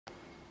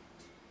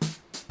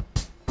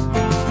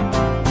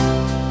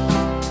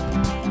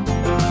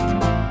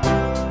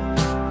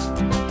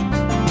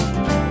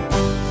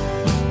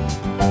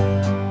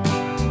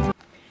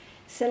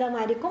السلام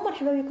عليكم،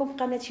 مرحبا بكم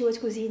في قناه شوات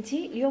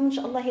كوزينتي. اليوم ان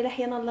شاء الله الى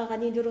حيانا الله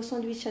غادي نديرو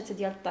ساندويتشات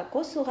ديال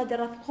الطاكوس وغادي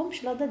نرافقهم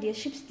شلاضه ديال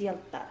الشيبس ديال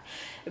الدار.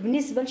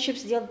 بالنسبه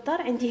للشيبس ديال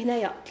الدار عندي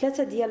هنايا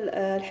 3 ديال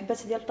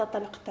الحبات ديال البطاطا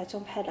اللي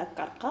قطعتهم بحال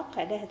هكا رقاق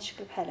على هذا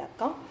الشكل بحال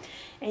هكا.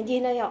 عندي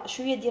هنايا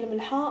شويه ديال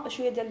الملحه،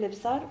 شويه ديال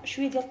الابزار،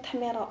 شويه ديال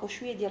التحميره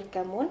وشويه ديال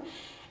الكمون.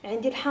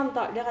 عندي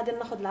الحامضه اللي غادي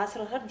ناخذ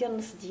العصير غير ديال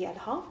النص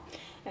ديالها.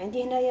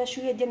 عندي هنايا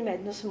شويه ديال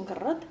المعدنوس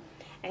مقرد.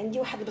 عندي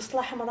واحد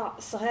البصله حمراء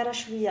صغيره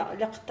شويه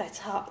اللي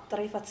قطعتها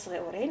طريفات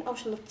صغيورين او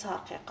شلطتها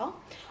رقيقه.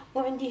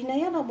 وعندي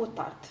هنايا لا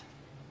مoutarde.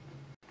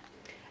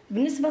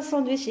 بالنسبه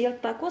للساندويتش ديال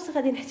الطاكوس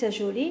غادي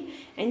نحتاجو ليه،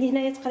 عندي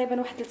هنايا تقريبا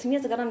واحد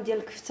 300 غرام ديال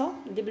الكفته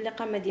اللي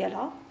باللقامه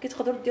ديالها.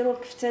 كتقدروا ديروا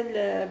الكفته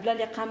بلا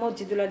لقامه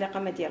وتزيدوا لها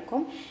اللقامه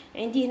ديالكم.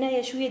 عندي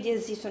هنايا شويه ديال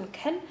الزيتون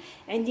كحل.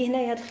 عندي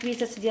هنايا هاد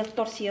الخبيزات ديال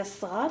الطورتيا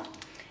الصغار.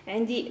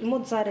 عندي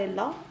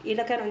الموتزاريلا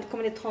الا كان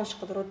عندكم لي طرونش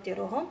تقدروا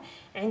ديروهم.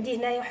 عندي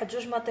هنايا واحد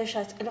 2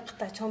 مطيشات اللي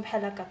قطعتهم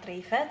بحال هكا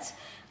طريفات.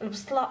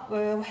 البصله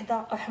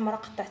وحده حمراء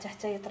قطعتها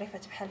حتى هي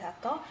طريفات بحال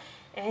هكا.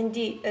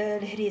 عندي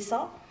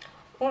الهريسه.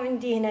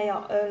 وعندي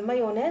هنايا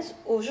المايونيز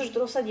وجوج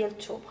دروسه ديال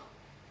الثوم.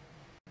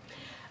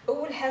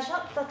 اول حاجه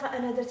البطاطا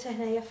انا درتها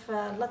هنايا في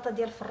اللاطه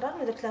ديال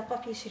الفران، درت لها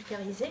بابي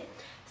سيرفيغيزي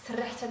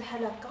سرحتها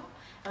بحال هكا.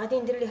 غادي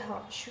ندير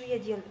ليها شويه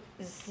ديال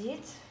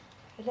الزيت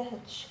على هذا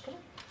الشكل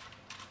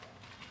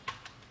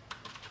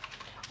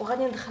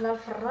وغادي ندخلها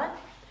للفران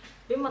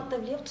بما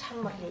طيب ليا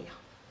وتحمر ليا.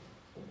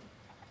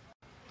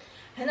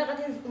 هنا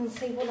غادي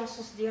نصيبوا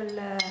لاصوص ديال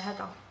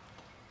هذا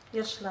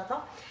ديال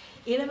الشلاطه.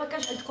 الا ما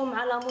كانش عندكم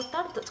مع لا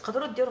موطارد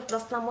تقدروا ديروا في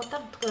بلاصه لا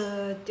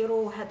موطارد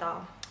ديروا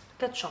هذا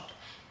كاتشوب.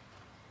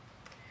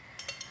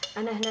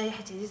 انا هنايا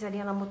حيت عزيز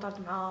عليا لا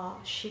موطارد مع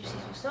الشيبسي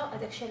وسا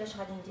هذاك الشيء علاش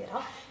غادي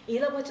نديرها.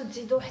 الا بغيتوا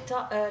تزيدوا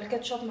حتى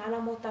الكاتشوب مع لا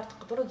موطارد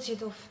تقدروا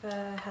تزيدوا في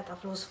هذا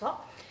في الوصفه،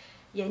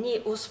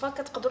 يعني وصفه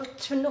كتقدروا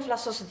تفنوا في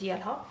لاصوص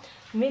ديالها.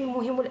 مي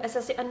المهم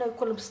والاساسي انه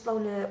يكون البصله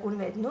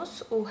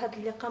والمعدنوس وهاد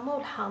اللقامه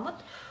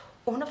والحامض.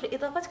 وهنا في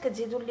الاضافات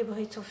كتزيدوا اللي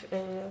بغيتو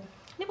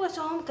اللي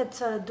بغيتوهم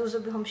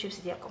كتدوزوا بهم الشيبس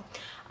ديالكم.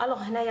 الوغ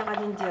هنايا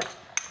غادي ندير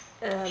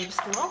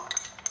البصله.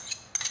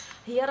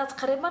 هي راه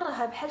تقريبا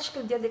راها بحال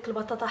شكل ديال ديك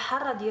البطاطا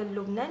حاره ديال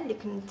لبنان اللي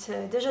كنت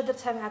ديجا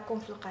درتها معكم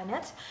في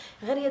القناه،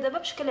 غير هي دابا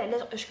بشكل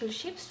على شكل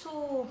الشيبس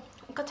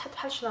وكتحط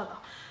بحال شلاضه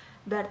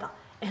بارده.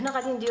 هنا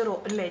غادي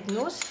نديروا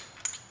المعدنوس،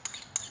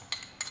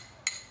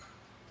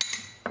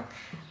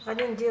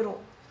 غادي نديروا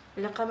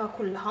اللقامه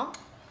كلها،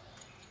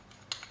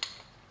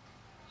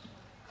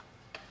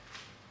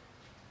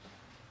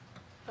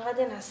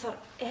 غادي نعصر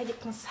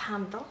هذيك نص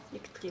حامضه اللي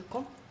قلت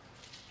لكم.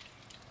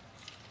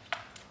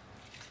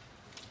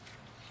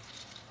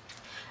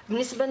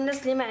 بالنسبه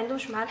للناس اللي ما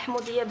عندهمش مع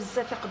الحموضيه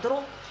بزاف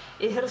يقدروا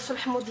يهرسوا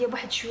الحموضيه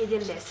بواحد شويه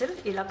ديال العسل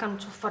الا كان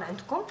متوفر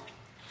عندكم،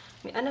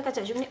 مي انا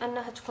كتعجبني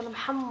انها تكون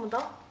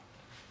محمضه.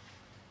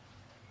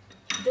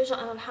 ديجا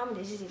انا الحامض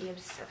عزيز عليا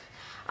بزاف.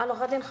 الو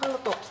غادي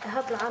نخلطوا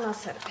هاد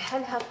العناصر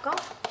بحال هكا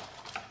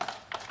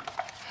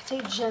حتى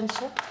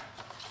يتجانسوا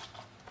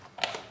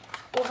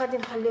وغادي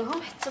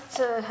نخليهم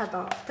حتى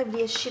هذا طيب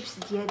ليا الشيبس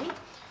ديالي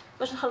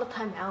باش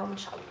نخلطها معاهم ان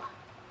شاء الله.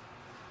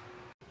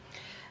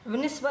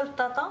 بالنسبه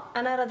للبطاطا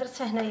انا راه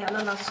درتها هنايا على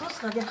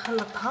لاصوص، غادي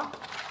نخلطها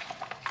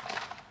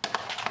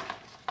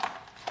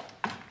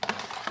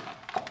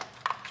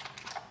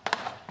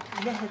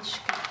على هذا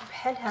الشكل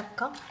بحال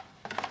هكا.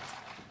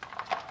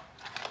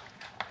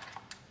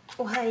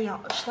 وها هي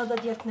الشلاضه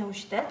ديالتنا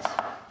وجدات.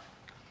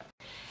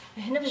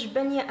 هنا في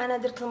الجبانيه انا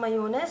درت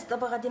المايونيز.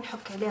 دابا غادي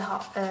نحك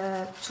عليها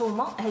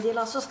الثومه. هذه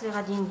لاصوص اللي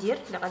غادي ندير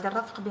اللي غادي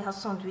نرافق بها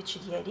الساندويتش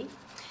ديالي.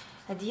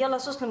 هذه هي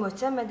لاصوص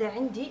المعتمده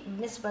عندي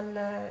بالنسبه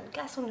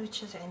لكاع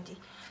الساندويتشات عندي،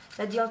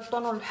 لا ديال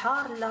الطونو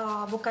الحار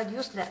لا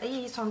بوكاديوس لا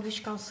اي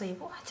ساندويتش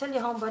كنصيبو، حتى لي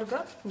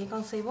همبرغر اللي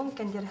كنصيبهم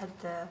كندير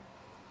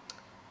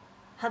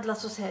هاد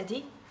لاصوص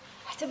هذه.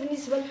 حتى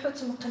بالنسبه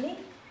للحوت مقلي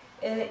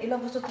الا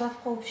بغيتو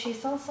ترافقوه بشي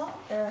صلصه،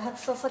 هاد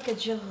الصلصه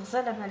كتجي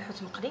غزاله مع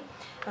الحوت مقلي.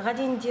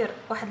 غادي ندير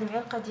واحد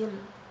المعلقه ديال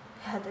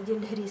هذا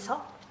ديال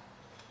الهريسه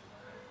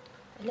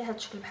على هاد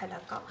الشكل بحال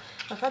هكا.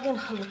 غادي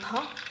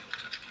نخلطها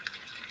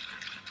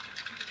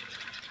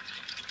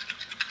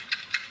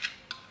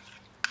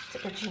حتى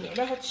كتجيني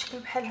على هاد الشكل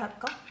بحال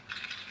هكا.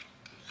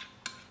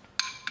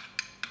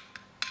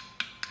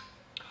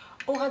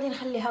 وغادي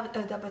نخليها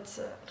دابا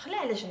نخليها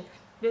على جنب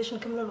باش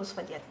نكملوا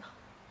الوصفه ديالنا.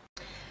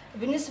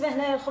 بالنسبه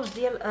هنايا الخبز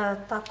ديال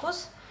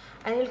الطاكوس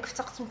انا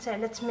الكفته قسمتها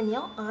على 8.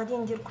 غادي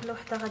ندير كل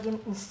وحده غادي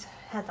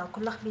هذا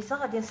كل خبيزه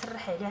غادي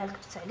نسرح عليها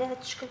الكفته على هذا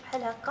الشكل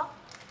بحال هكا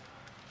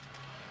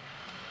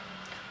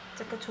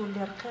حتى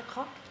كتولي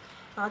رقيقه.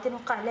 غادي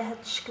نوقع على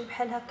هذا الشكل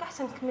بحال هكا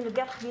حتى نكمل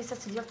كاع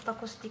الخبيزات ديال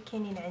الطاكوس اللي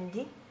كاينين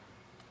عندي.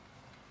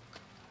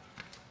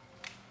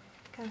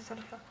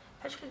 كنسرحها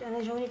بحال شكل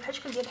انا جاوني بحال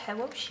شكل ديال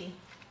الحواوشي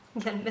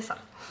ديال مصر.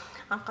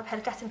 غنبقى بحال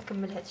هكا حتى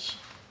نكمل هذا الشيء.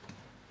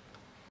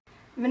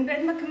 من بعد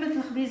ما كملت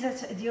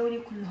الخبيزات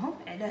ديالي كلهم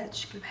على هذا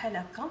الشكل بحال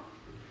هكا،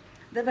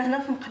 دابا هنا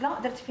في مقله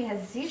درت فيها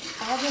الزيت.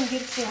 غادي ندير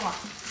فيها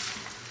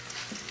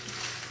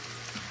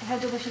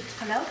هادو باش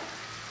يتقلاو.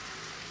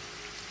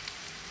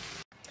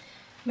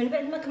 من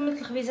بعد ما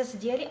كملت الخبيزات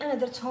ديالي انا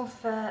درتهم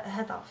في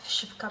هذا في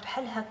الشبكه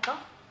بحال هكا.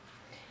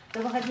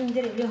 دابا غادي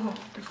ندير عليهم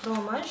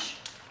الفرomage،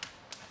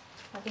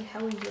 غادي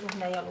نحاول نديرو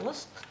هنايا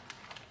الوسط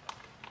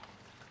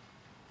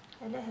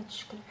على هذا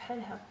الشكل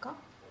بحال هكا.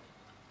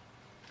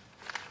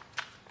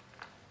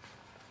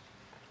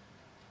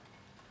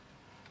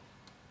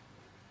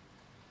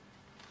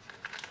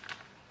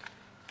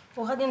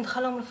 وغادي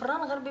ندخلهم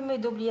الفران غير بما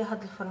يذوب ليا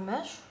هذا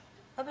الفرماج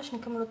باش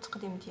نكملوا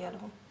التقديم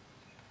ديالهم.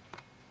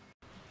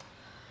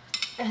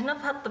 هنا في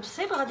هذا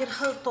الطبسيل غادي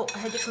نخلطوا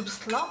هذيك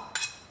البصله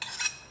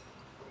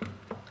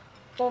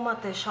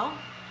ومطيشه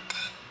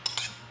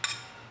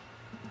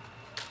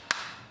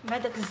مع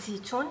داك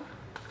الزيتون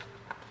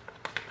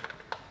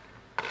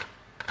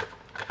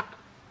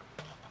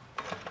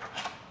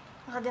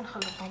غادي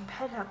نخلطهم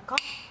بحال هكا.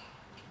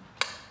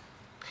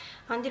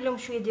 غندير لهم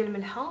شويه ديال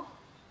الملحه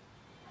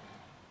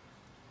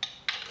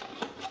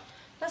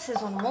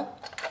لاسيزونمون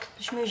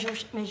باش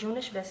ما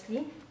يجيوناش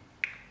باسلين.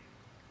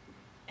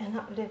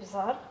 هنا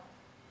الابزار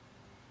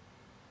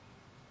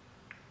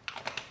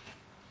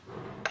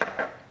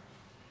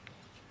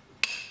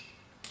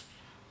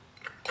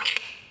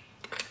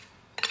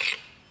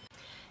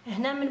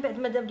هنا. من بعد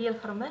ما داب ليا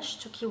الفرماج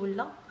شتو كي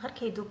ولا غير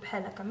كيذوب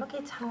بحال هكا ما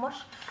كيتحمرش،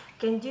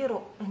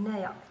 كنديرو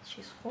هنايا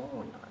شي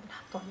سخون غادي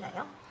نحطو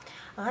هنايا.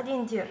 غادي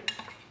ندير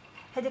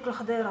هذيك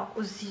الخضيره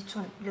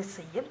والزيتون اللي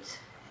صيبت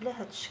على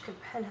هذا الشكل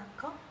بحال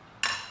هكا.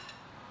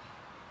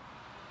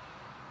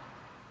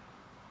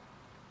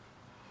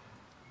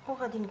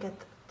 وغادي نقاد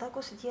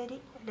الطاكوس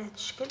ديالي على هذا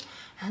الشكل.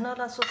 هنا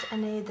لاصوص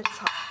انايا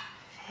درتها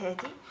في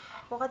هذه،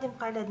 وغادي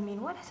نبقى على هاد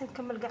المنوال حتى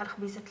نكمل كاع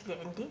الخبيزات اللي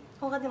عندي،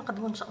 وغادي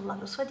نقدموا ان شاء الله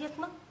الوصفه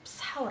ديالنا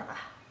بالصحه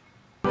والراحه.